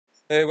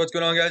Hey, what's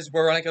going on, guys?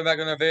 We're running back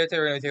on our video today.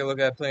 We're going to take a look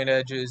at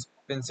Plainedge's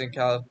Vincent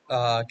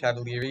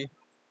Cavaliere.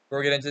 Before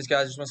we get into this,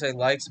 guys, I just want to say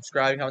like,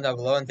 subscribe, comment down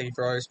below, and thank you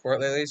for all your support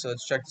lately. So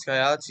let's check this guy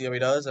out, see how he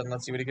does, and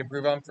let's see what he can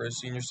improve on for his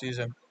senior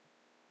season.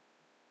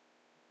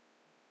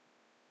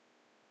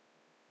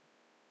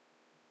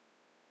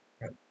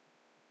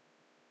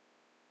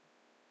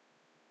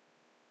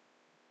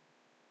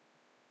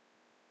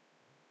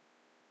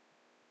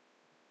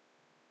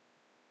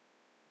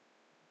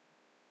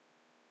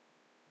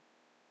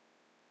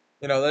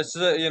 This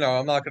is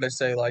I'm not going to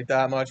say like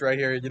that much right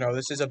here.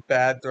 This is a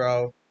bad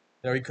throw.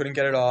 He couldn't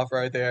get it off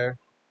right there.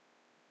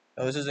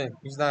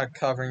 He's not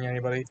covering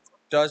anybody.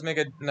 Does make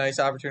a nice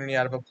opportunity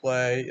out of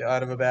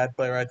a bad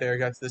play right there.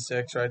 Got to the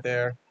 6 right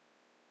there.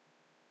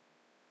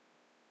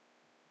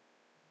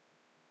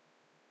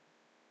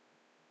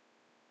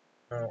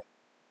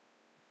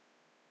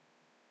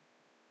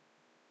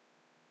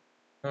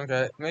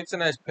 Okay, makes a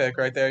nice pick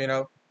right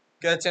there,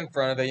 gets in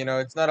front of it,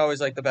 it's not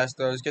always like the best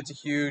throws, gets a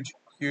huge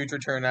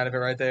return out of it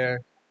right there.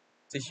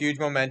 It's a huge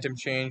momentum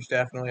change,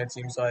 definitely, it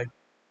seems like.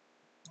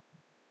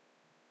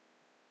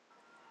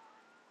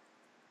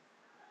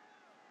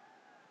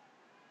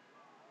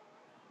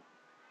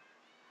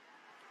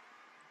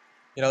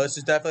 This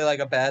is definitely like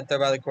a bad throw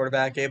by the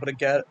quarterback, able to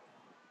get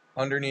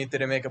underneath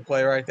it and make a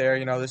play right there.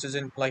 This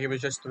isn't like it was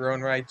just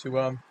thrown right to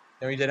him.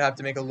 He did have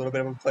to make a little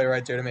bit of a play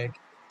right there to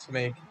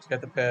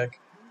get the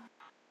pick.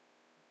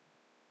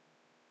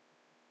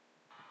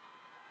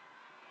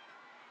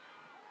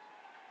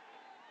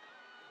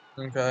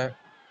 Okay.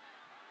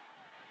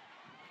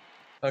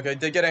 Okay,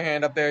 did get a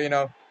hand up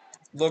there,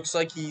 looks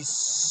like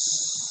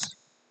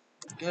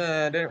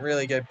didn't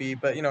really get beat,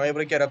 but, able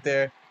to get up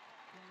there.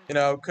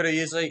 Could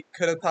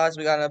have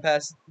possibly gotten a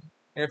pass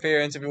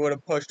interference if he would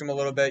have pushed him a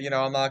little bit.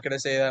 I'm not going to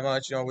say that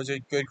much. It was a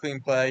good, clean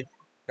play.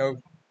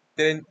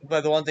 Didn't,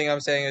 but the one thing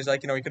I'm saying is,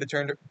 like, he could have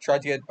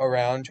tried to turn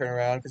around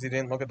because he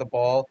didn't look at the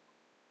ball.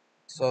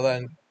 So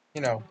then,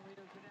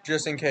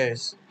 just in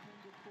case.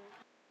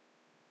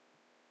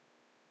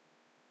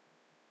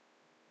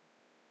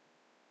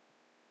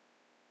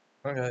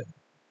 Okay.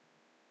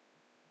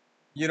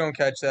 You don't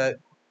catch that.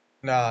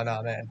 Nah,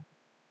 man.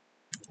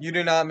 You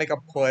do not make a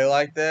play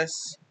like this.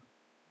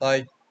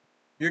 Like,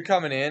 you're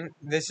coming in.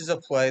 This is a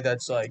play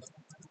that's like,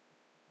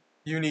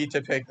 you need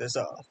to pick this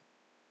up.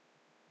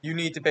 You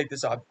need to pick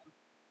this up.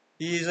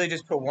 He easily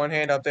just put one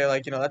hand up there,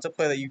 like, that's a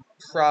play that you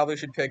probably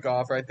should pick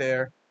off right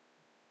there.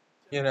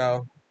 He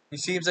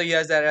seems like he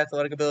has that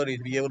athletic ability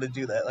to be able to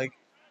do that. Like,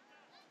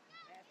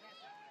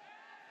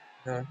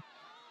 and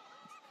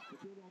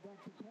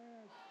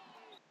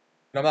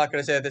I'm not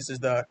going to say that this is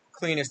the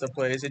cleanest of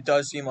plays. It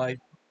does seem like,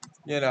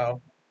 you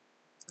know,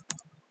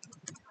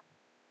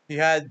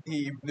 the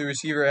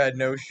receiver had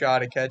no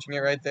shot at catching it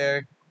right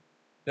there.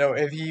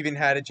 If he even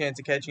had a chance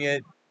of catching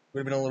it, would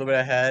have been a little bit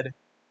ahead.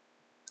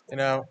 You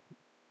know,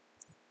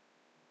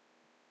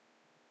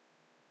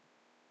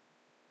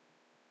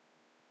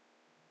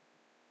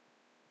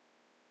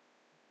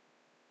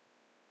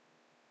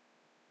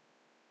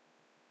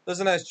 does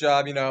a nice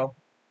job.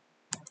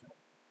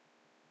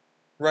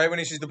 Right when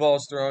he sees the ball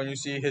is thrown, you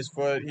see his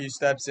foot. He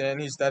steps in.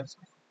 His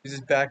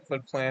back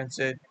foot plants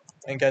it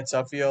and gets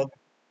upfield.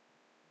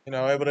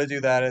 Able to do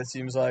that. It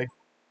seems like.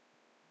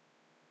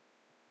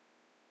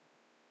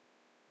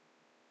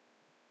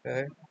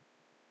 Okay.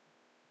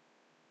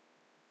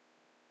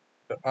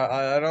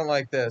 I don't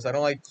like this. I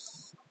don't like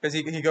because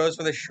he goes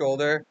for the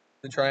shoulder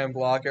to try and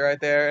block it right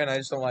there, and I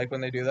just don't like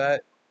when they do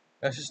that.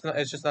 It's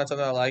just not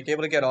something I like.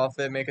 Able to get off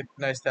it, make a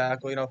nice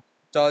tackle.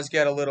 Does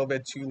get a little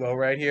bit too low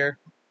right here.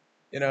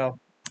 You know,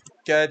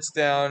 Gets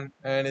down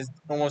and is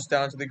almost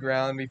down to the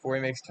ground before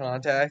he makes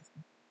contact.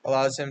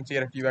 Allows him to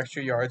get a few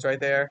extra yards right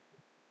there.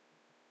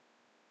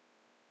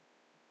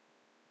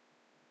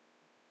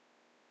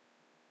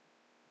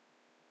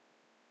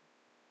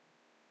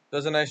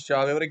 Does a nice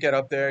job. Able to get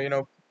up there.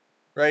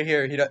 Right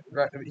here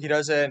he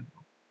doesn't.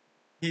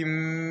 He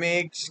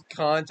makes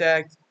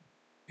contact.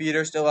 Feet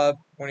are still up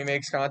when he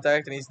makes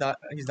contact, and he's not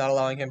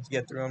allowing him to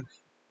get through him.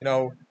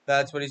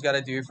 That's what he's got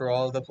to do for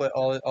all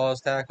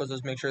his tackles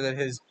is make sure that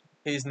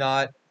he's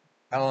not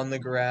on the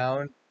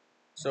ground.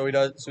 So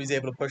he's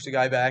able to push the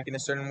guy back in a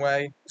certain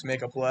way to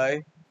make a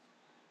play.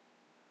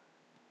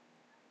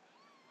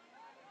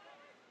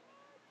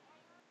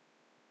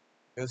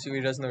 Let's see what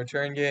he does in the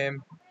return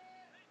game.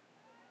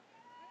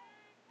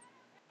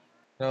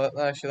 No,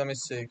 actually, let me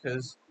see,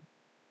 because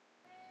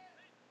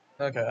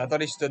okay, I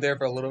thought he stood there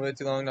for a little bit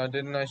too long. No,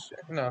 didn't I?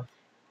 No,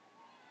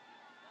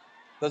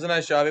 does a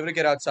nice job. Able to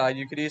get outside.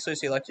 You could easily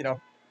see, like,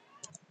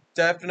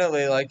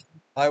 definitely, like,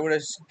 I would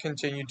have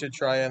continued to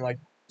try and, like,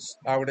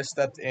 I would have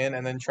stepped in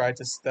and then tried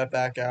to step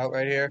back out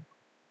right here.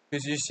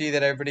 Because you see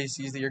that everybody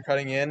sees that you're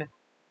cutting in.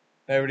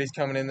 Everybody's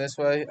coming in this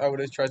way. I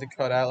would have tried to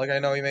cut out. Like, I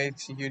know he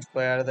makes a huge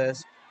play out of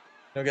this.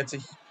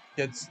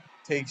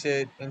 Takes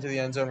it into the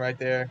end zone right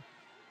there.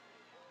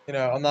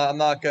 I'm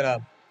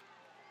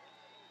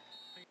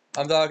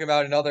talking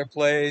about in other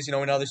plays,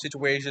 in other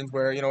situations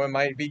where, it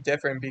might be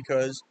different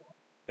because,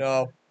 you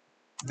know,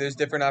 there's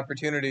different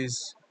opportunities.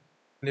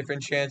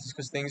 different chances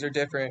because things are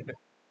different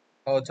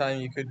all the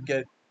time. You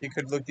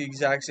could look the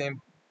exact same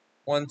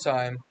one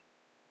time,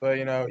 but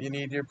you know you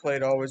need your play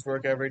to always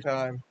work every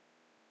time.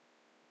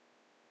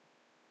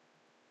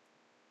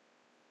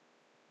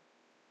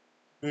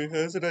 He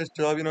does a nice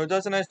job, you know.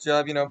 Does a nice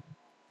job, you know.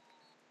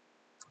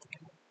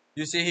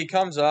 You see, he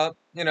comes up,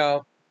 you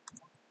know.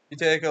 You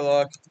take a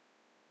look.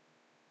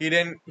 He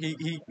didn't.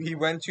 He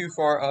went too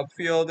far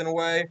upfield in a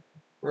way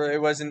where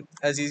it wasn't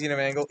as easy of an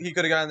angle. He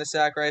could have gotten the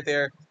sack right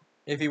there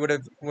if he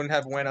wouldn't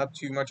have went up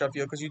too much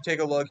upfield. Because you take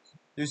a look,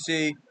 you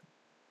see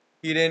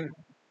he didn't.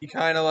 He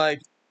kind of like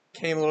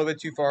came a little bit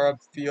too far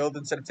upfield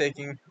instead of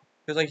taking.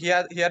 Because like he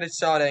had a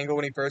solid angle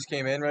when he first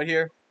came in right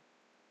here.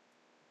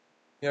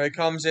 You know, he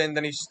comes in,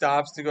 then he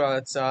stops to go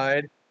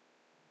outside,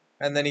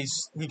 and then he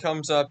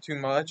comes up too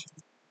much.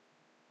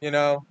 You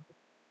know,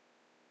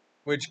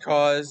 which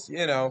caused he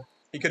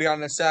could have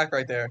gotten a sack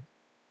right there.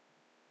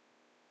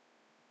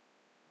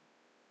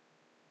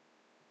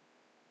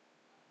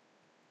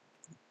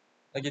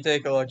 Like you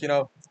take a look,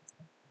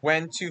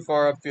 went too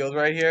far upfield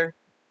right here.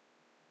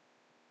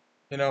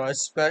 You know,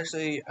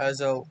 especially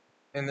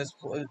in this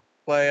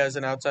play as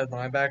an outside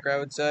linebacker, I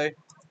would say.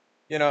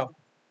 You know,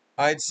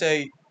 I'd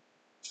say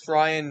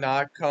try and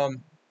not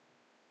come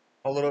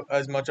a little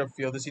as much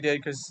upfield as he did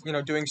because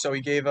doing so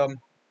he gave him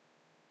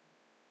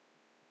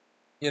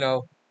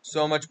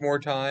so much more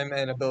time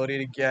and ability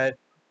to get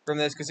from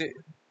this because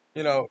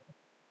you know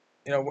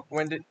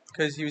when did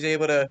because he was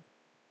able to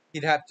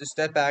he'd have to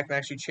step back and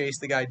actually chase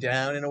the guy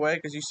down in a way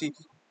because you see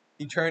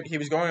he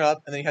was going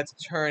up and then he had to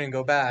turn and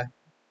go back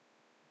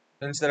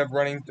instead of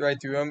running right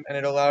through him, and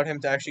it allowed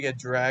him to actually get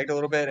dragged a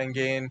little bit and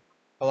gain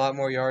a lot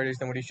more yardage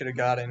than what he should have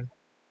gotten.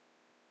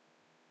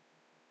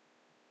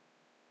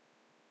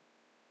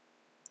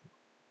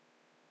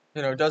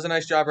 Does a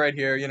nice job right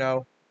here,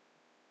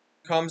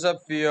 comes up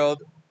field,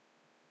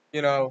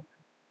 you know,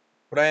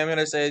 what I am going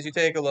to say is you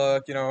take a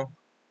look, he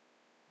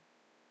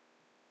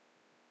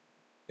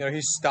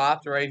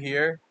stopped right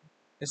here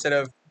instead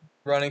of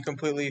running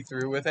completely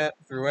through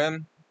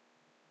him,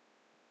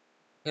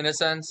 in a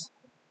sense.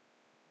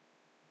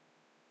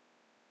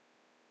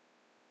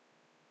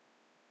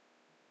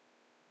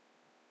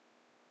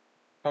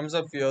 Comes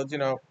up field,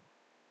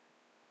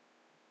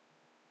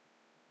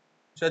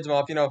 sheds him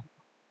off,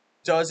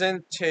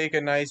 doesn't take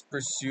a nice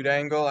pursuit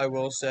angle, I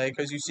will say,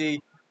 because you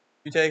see,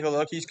 you take a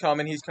look, he's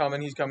coming, he's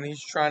trying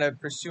to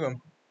pursue him.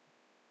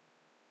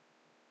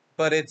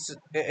 But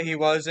he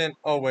wasn't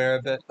aware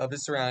of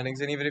his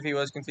surroundings, and even if he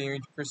was continuing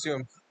to pursue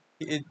him,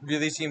 it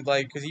really seemed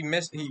like because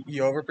he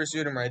over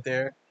pursued him right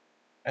there,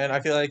 and I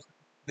feel like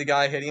the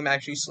guy hitting him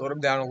actually slowed him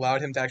down,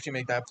 allowed him to actually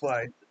make that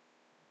play.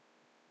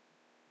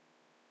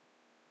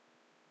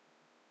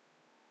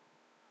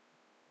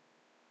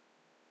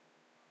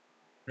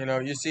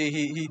 You see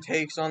he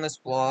takes on this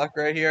block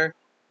right here,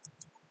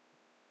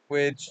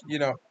 which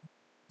in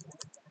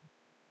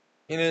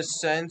a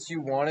sense you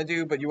want to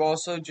do, but you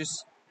also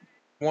just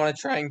want to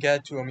try and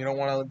get to him. You don't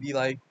want to be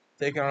like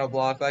taking on a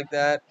block like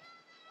that,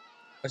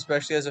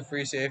 especially as a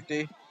free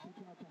safety.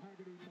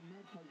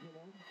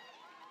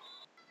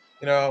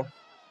 You know,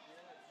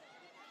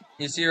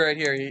 you see right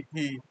here,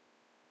 he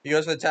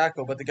goes for the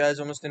tackle, but the guy's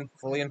almost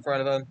fully in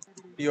front of him.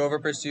 He over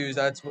pursues.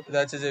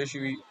 That's his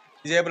issue.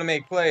 He's able to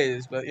make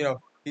plays, but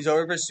he's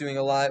over pursuing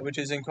a lot, which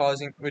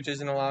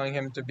isn't allowing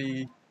him to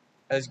be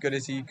as good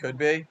as he could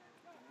be.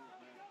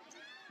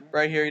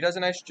 Right here, he does a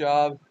nice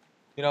job.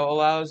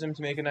 Allows him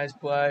to make a nice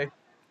play.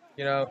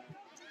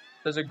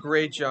 Does a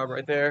great job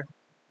right there.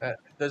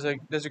 Does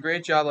a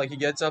great job. Like he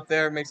gets up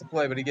there, makes a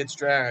play, but he gets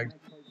dragged.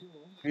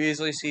 You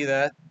easily see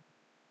that.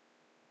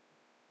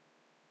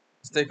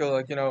 Let's take a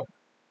look.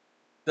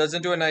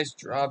 Doesn't do a nice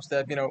drop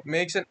step.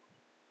 Makes it,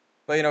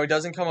 but he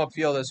doesn't come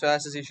upfield as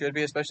fast as he should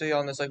be, especially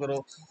on this like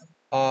little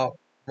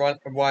run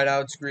wide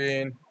out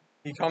screen.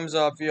 He comes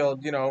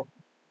upfield,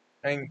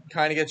 and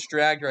kind of gets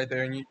dragged right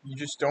there, and you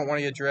just don't want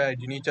to get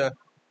dragged.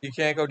 You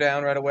can't go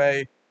down right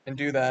away and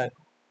do that.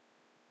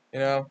 You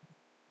know,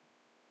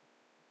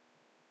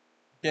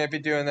 can't be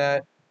doing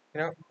that.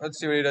 Let's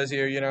see what he does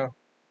here.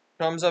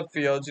 Comes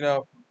upfield,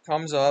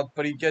 comes up,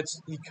 but he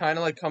kind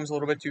of like comes a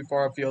little bit too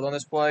far upfield on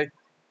this play.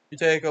 You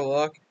take a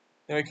look,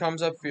 he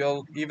comes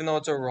upfield, even though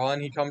it's a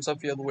run, he comes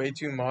upfield way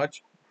too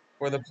much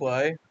for the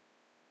play.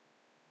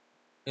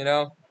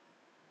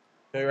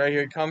 Okay, right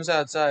here, he comes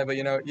outside, but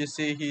you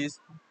see he's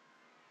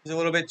a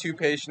little bit too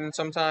patient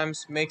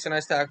sometimes. Makes a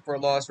nice tackle for a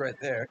loss right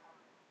there.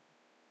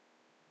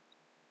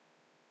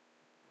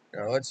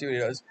 Let's see what he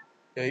does.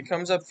 Okay, he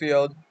comes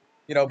upfield,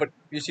 but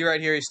you see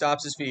right here, he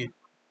stops his feet.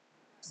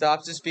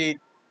 Stops his feet,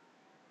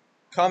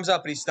 comes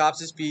up, but he stops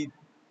his feet,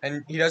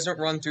 and he doesn't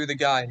run through the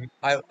guy.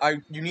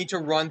 You need to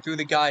run through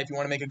the guy if you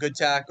want to make a good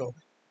tackle.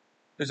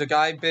 There's a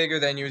guy bigger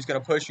than you who's going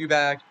to push you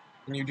back,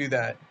 and you do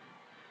that.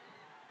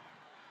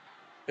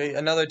 Okay,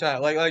 another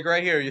time, like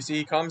right here, you see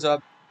he comes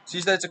up,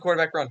 sees that it's a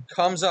quarterback run,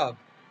 comes up,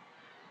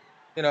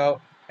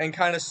 and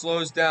kind of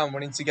slows down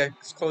when he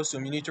gets close to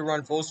him. You need to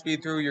run full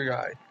speed through your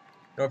guy.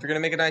 If you're going to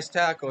make a nice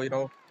tackle, you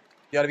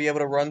got to be able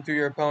to run through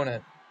your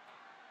opponent.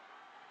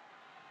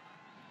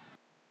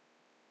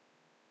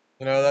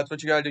 You know, that's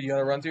what you gotta do. You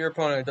gotta run through your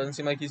opponent. It doesn't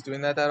seem like he's doing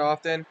that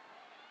often.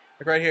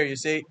 Like right here, you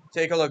see?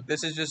 Take a look.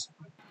 This is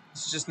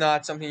just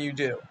not something you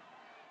do.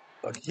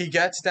 Look, he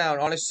gets down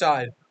on his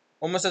side.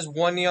 Almost has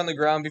one knee on the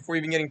ground before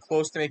even getting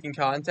close to making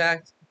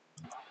contact.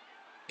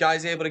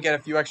 Guy's able to get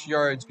a few extra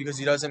yards because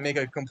he doesn't make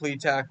a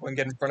complete tackle and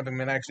get in front of him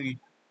and actually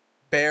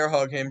bear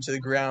hug him to the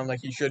ground like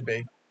he should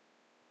be.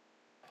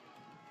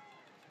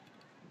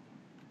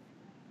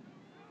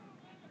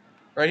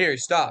 Right here, he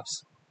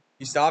stops.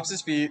 He stops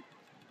his feet.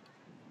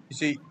 You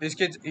see, this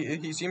kid,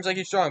 he seems like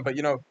he's strong, but,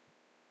 you know,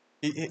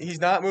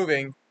 he's not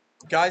moving.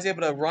 Guy's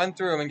able to run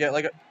through him and get,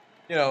 like,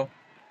 you know,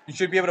 you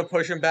should be able to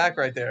push him back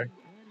right there.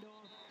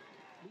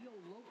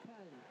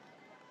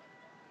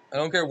 I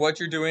don't care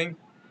what you're doing.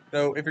 You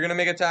know, if you're going to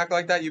make a tackle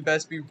like that, you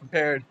best be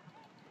prepared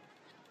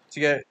to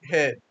get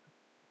hit.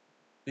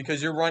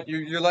 Because you're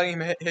letting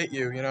him hit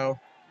you, you know.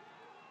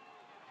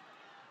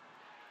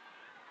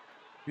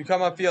 You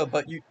come upfield,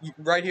 but you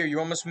right here,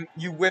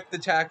 you whip the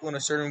tackle in a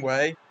certain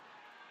way.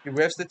 He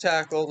whiffs the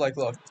tackle, like,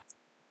 look.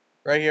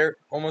 Right here,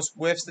 almost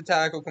whiffs the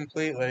tackle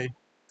completely.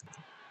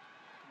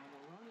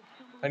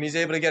 And he's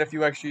able to get a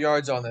few extra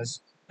yards on this.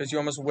 Because you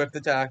almost whipped the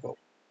tackle.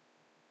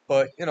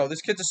 But, you know, this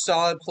kid's a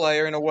solid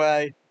player in a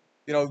way.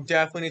 You know,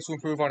 definitely needs to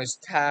improve on his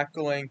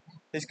tackling.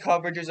 His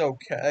coverage is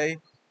okay.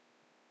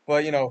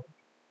 But, you know,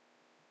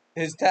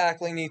 his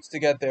tackling needs to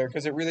get there.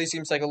 Because it really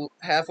seems like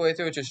halfway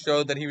through it just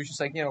showed that he was just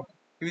like, you know,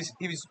 he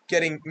was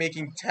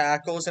making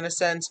tackles in a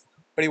sense.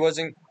 But he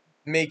wasn't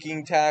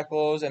making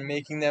tackles and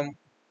making them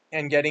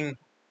and getting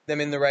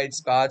them in the right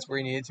spots where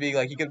he needed to be.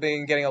 Like, he could have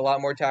been getting a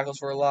lot more tackles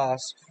for a loss.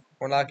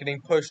 Or not getting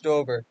pushed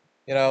over,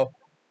 you know.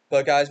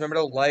 But, guys, remember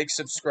to like,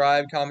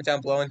 subscribe, comment down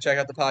below, and check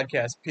out the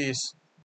podcast. Peace.